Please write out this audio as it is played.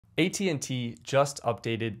AT&T just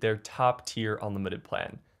updated their top tier unlimited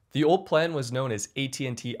plan. The old plan was known as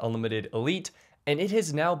AT&T Unlimited Elite, and it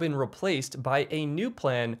has now been replaced by a new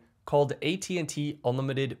plan called AT&T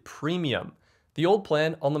Unlimited Premium. The old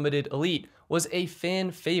plan, Unlimited Elite, was a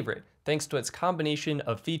fan favorite thanks to its combination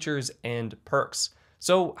of features and perks.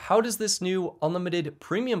 So how does this new Unlimited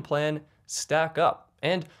Premium plan stack up?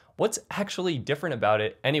 And what's actually different about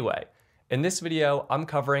it anyway? In this video, I'm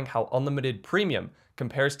covering how Unlimited Premium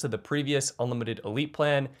compares to the previous Unlimited Elite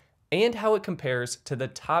plan and how it compares to the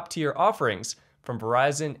top tier offerings from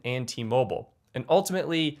Verizon and T-Mobile. And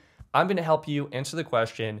ultimately, I'm going to help you answer the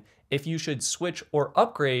question if you should switch or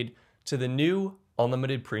upgrade to the new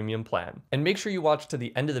Unlimited Premium plan. And make sure you watch to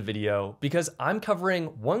the end of the video because I'm covering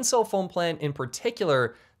one cell phone plan in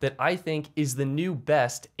particular that I think is the new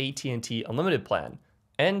best AT&T Unlimited plan.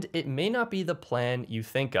 And it may not be the plan you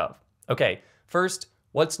think of. Okay, first,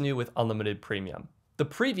 what's new with Unlimited Premium? The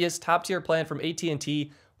previous top tier plan from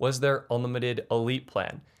AT&T was their Unlimited Elite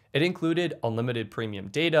plan. It included unlimited premium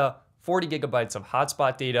data, 40 gigabytes of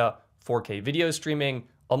hotspot data, 4K video streaming,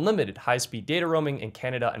 unlimited high-speed data roaming in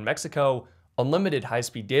Canada and Mexico, unlimited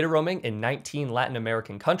high-speed data roaming in 19 Latin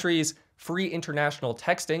American countries, free international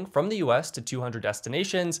texting from the US to 200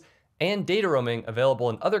 destinations, and data roaming available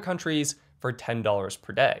in other countries for $10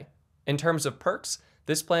 per day. In terms of perks,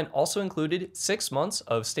 this plan also included 6 months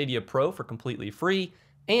of Stadia Pro for completely free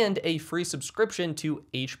and a free subscription to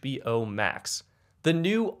HBO Max. The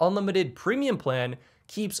new Unlimited Premium plan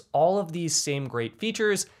keeps all of these same great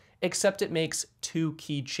features, except it makes two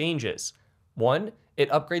key changes. One, it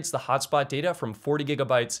upgrades the hotspot data from 40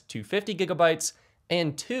 gigabytes to 50 gigabytes,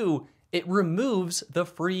 and two, it removes the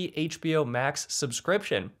free HBO Max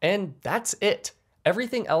subscription. And that's it.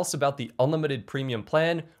 Everything else about the Unlimited Premium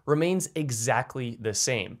plan remains exactly the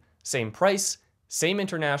same. Same price, same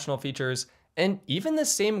international features, and even the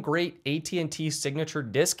same great AT&T signature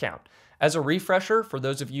discount. As a refresher, for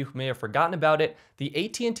those of you who may have forgotten about it, the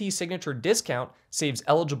AT&T signature discount saves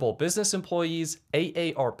eligible business employees,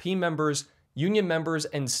 AARP members, union members,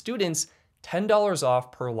 and students $10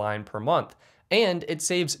 off per line per month. And it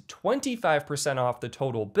saves 25% off the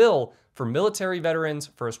total bill for military veterans,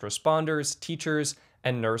 first responders, teachers,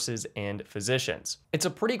 and nurses and physicians. It's a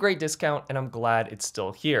pretty great discount, and I'm glad it's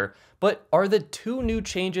still here. But are the two new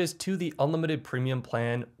changes to the Unlimited Premium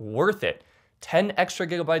plan worth it? 10 extra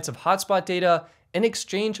gigabytes of hotspot data in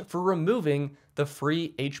exchange for removing the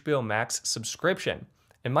free HBO Max subscription?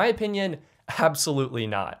 In my opinion, absolutely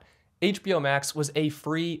not. HBO Max was a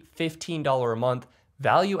free $15 a month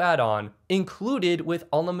value add-on included with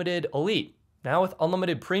Unlimited Elite. Now with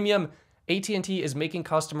Unlimited Premium, AT&T is making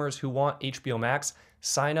customers who want HBO Max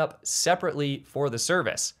sign up separately for the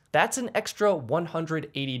service. That's an extra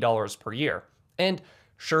 $180 per year. And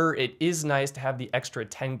sure, it is nice to have the extra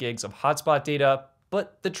 10 gigs of hotspot data,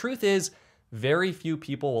 but the truth is, very few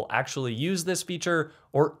people will actually use this feature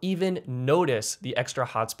or even notice the extra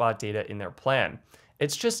hotspot data in their plan.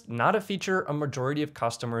 It's just not a feature a majority of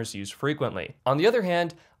customers use frequently. On the other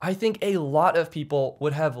hand, I think a lot of people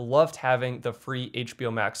would have loved having the free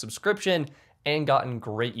HBO Max subscription and gotten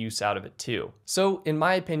great use out of it too. So in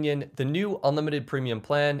my opinion, the new Unlimited Premium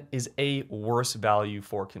plan is a worse value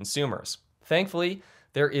for consumers. Thankfully,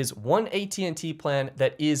 there is one AT&T plan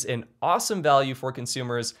that is an awesome value for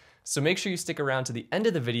consumers, so make sure you stick around to the end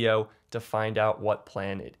of the video to find out what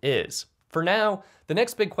plan it is. For now, the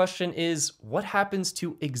next big question is what happens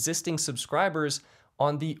to existing subscribers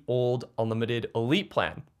on the old Unlimited Elite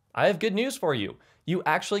plan? I have good news for you. You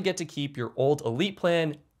actually get to keep your old Elite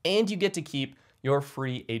plan and you get to keep your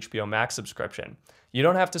free HBO Max subscription. You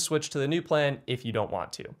don't have to switch to the new plan if you don't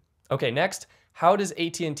want to. Okay, next, how does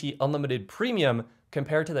AT&T Unlimited Premium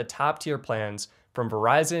compare to the top tier plans from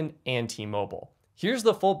Verizon and T-Mobile? Here's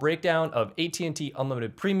the full breakdown of AT&T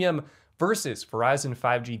Unlimited Premium versus Verizon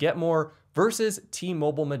 5G Get More versus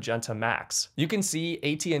T-Mobile Magenta Max. You can see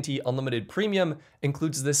AT&T Unlimited Premium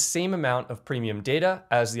includes the same amount of premium data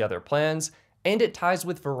as the other plans, and it ties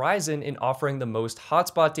with Verizon in offering the most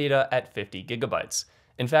hotspot data at 50 gigabytes.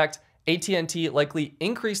 In fact, AT&T likely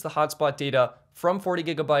increased the hotspot data from 40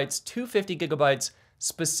 gigabytes to 50 gigabytes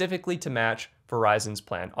specifically to match Verizon's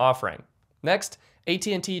plan offering. Next,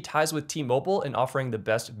 AT&T ties with T-Mobile in offering the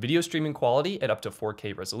best video streaming quality at up to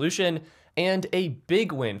 4K resolution, and a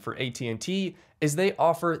big win for AT&T is they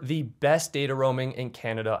offer the best data roaming in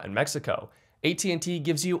Canada and Mexico. AT&T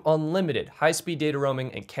gives you unlimited high-speed data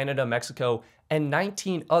roaming in Canada, Mexico, and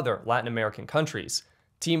 19 other Latin American countries.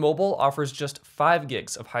 T-Mobile offers just 5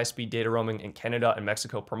 gigs of high-speed data roaming in Canada and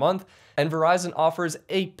Mexico per month, and Verizon offers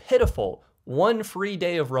a pitiful 1 free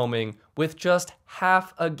day of roaming with just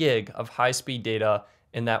half a gig of high-speed data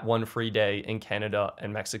in that one free day in Canada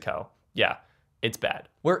and Mexico. Yeah, it's bad.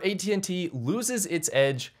 Where AT&T loses its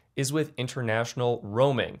edge is with international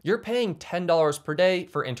roaming. You're paying $10 per day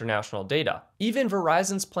for international data. Even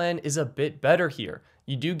Verizon's plan is a bit better here.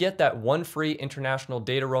 You do get that one free international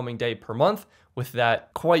data roaming day per month with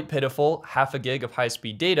that quite pitiful half a gig of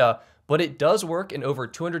high-speed data, but it does work in over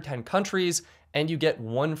 210 countries and you get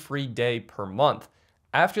one free day per month.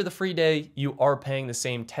 After the free day, you are paying the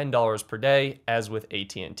same $10 per day as with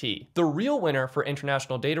AT&T. The real winner for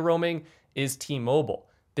international data roaming is T-Mobile.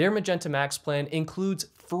 Their Magenta Max plan includes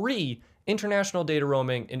free international data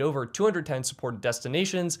roaming in over 210 supported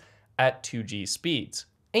destinations at 2G speeds.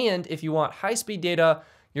 And if you want high-speed data,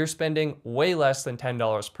 you're spending way less than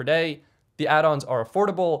 $10 per day. The add-ons are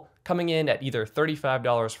affordable, coming in at either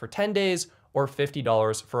 $35 for 10 days or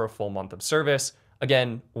 $50 for a full month of service.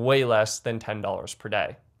 Again, way less than $10 per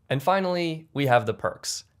day. And finally, we have the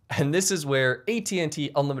perks. And this is where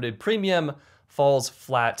AT&T Unlimited Premium falls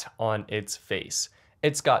flat on its face.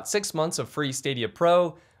 It's got 6 months of free Stadia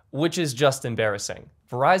Pro, which is just embarrassing.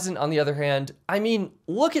 Verizon, on the other hand, I mean,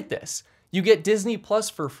 look at this. You get Disney Plus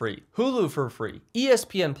for free, Hulu for free,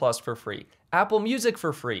 ESPN Plus for free, Apple Music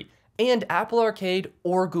for free, and Apple Arcade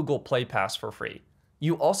or Google Play Pass for free.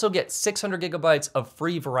 You also get 600 gigabytes of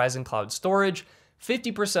free Verizon Cloud storage,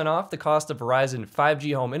 50% off the cost of Verizon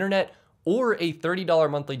 5G home internet, or a $30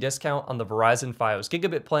 monthly discount on the Verizon Fios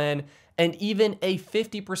gigabit plan, and even a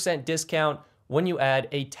 50% discount when you add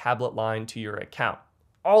a tablet line to your account.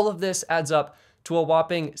 All of this adds up to a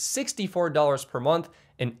whopping $64 per month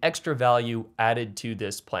in extra value added to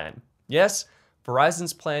this plan. Yes,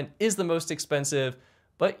 Verizon's plan is the most expensive,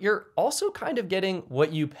 but you're also kind of getting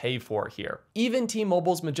what you pay for here. Even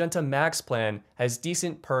T-Mobile's Magenta Max plan has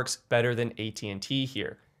decent perks better than AT&T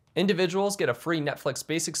here. Individuals get a free Netflix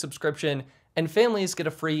basic subscription, and families get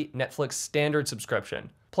a free Netflix standard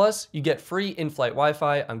subscription. Plus, you get free in-flight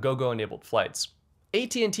Wi-Fi on GoGo enabled flights.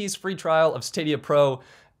 AT&T's free trial of Stadia Pro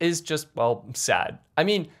is just, well, sad. I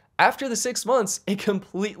mean, after the 6 months, it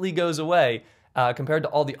completely goes away compared to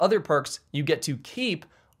all the other perks you get to keep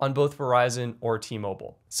on both Verizon or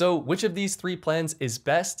T-Mobile. So which of these three plans is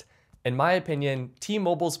best? In my opinion,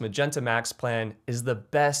 T-Mobile's Magenta Max plan is the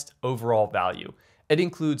best overall value. It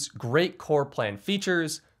includes great core plan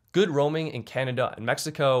features, good roaming in Canada and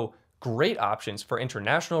Mexico, great options for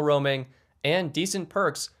international roaming, and decent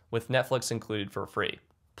perks with Netflix included for free.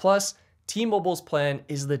 Plus, T-Mobile's plan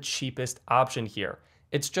is the cheapest option here.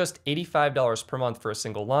 It's just $85 per month for a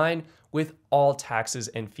single line with all taxes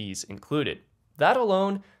and fees included. That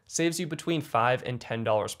alone saves you between $5 and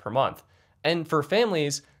 $10 per month. And for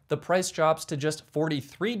families, the price drops to just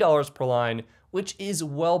 $43 per line, which is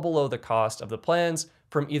well below the cost of the plans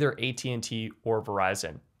from either AT&T or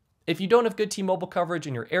Verizon. If you don't have good T-Mobile coverage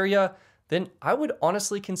in your area, then I would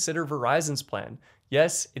honestly consider Verizon's plan.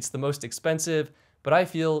 Yes, it's the most expensive, but I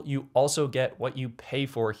feel you also get what you pay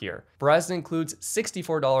for here. Verizon includes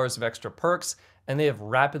 $64 of extra perks, and they have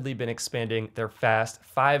rapidly been expanding their fast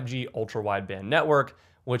 5G ultra-wideband network,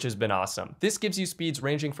 which has been awesome. This gives you speeds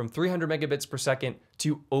ranging from 300 megabits per second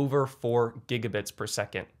to over 4 gigabits per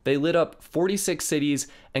second. They lit up 46 cities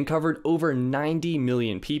and covered over 90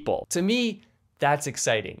 million people. To me, that's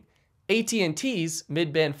exciting. AT&T's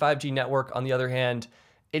mid-band 5G network, on the other hand,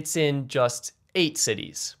 it's in just 8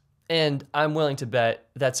 cities. And I'm willing to bet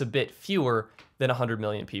that's a bit fewer than 100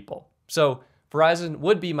 million people. So Verizon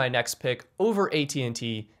would be my next pick over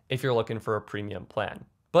AT&T if you're looking for a premium plan.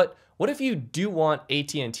 But what if you do want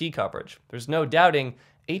AT&T coverage? There's no doubting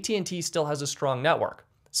AT&T still has a strong network.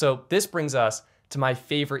 So this brings us to my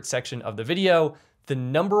favorite section of the video, the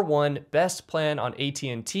 #1 best plan on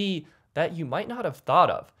AT&T that you might not have thought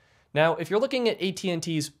of. Now, if you're looking at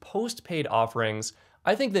AT&T's post-paid offerings,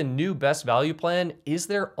 I think the new best value plan is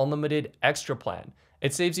their Unlimited Extra plan.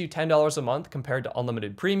 It saves you $10 a month compared to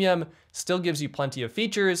Unlimited Premium, still gives you plenty of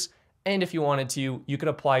features, and if you wanted to, you could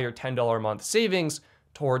apply your $10 a month savings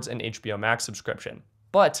towards an HBO Max subscription.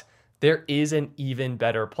 But there is an even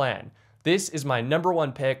better plan. This is my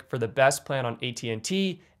 #1 pick for the best plan on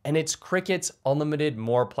AT&T, and it's Cricket's Unlimited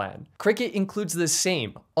More plan. Cricket includes the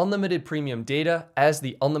same unlimited premium data as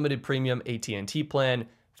the Unlimited Premium AT&T plan,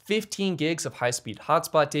 15 gigs of high-speed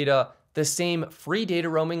hotspot data, the same free data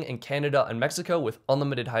roaming in Canada and Mexico with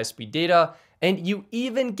unlimited high-speed data, and you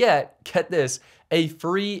even get this, a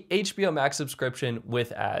free HBO Max subscription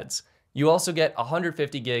with ads. You also get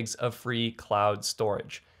 150 gigs of free cloud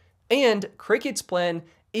storage. And Cricket's plan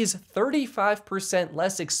is 35%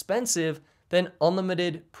 less expensive than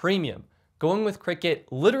Unlimited Premium. Going with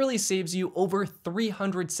Cricket literally saves you over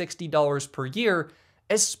 $360 per year,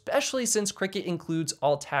 especially since Cricket includes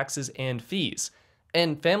all taxes and fees.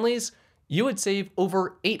 And families, you would save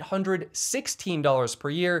over $816 per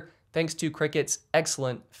year thanks to Cricket's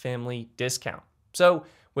excellent family discount. So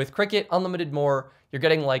with Cricket Unlimited More, you're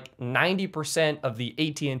getting like 90% of the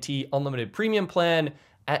AT&T Unlimited Premium plan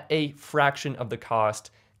at a fraction of the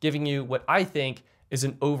cost, giving you what I think is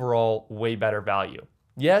an overall way better value.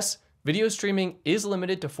 Yes, video streaming is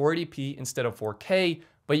limited to 480p instead of 4K,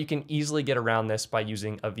 but you can easily get around this by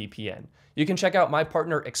using a VPN. You can check out my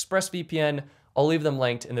partner ExpressVPN. I'll leave them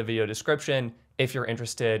linked in the video description if you're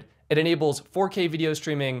interested. It enables 4K video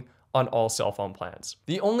streaming on all cell phone plans.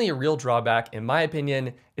 The only real drawback, in my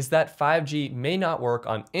opinion, is that 5G may not work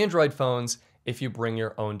on Android phones if you bring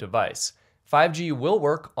your own device. 5G will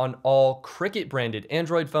work on all Cricket branded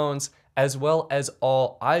Android phones, as well as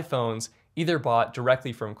all iPhones, either bought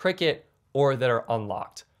directly from Cricket or that are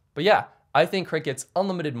unlocked. But yeah, I think Cricket's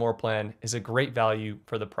Unlimited More plan is a great value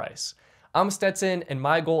for the price. I'm Stetson, and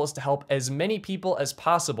my goal is to help as many people as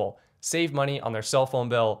possible save money on their cell phone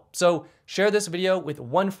bill. So share this video with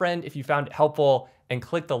one friend if you found it helpful, and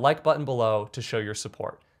click the like button below to show your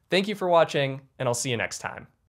support. Thank you for watching, and I'll see you next time.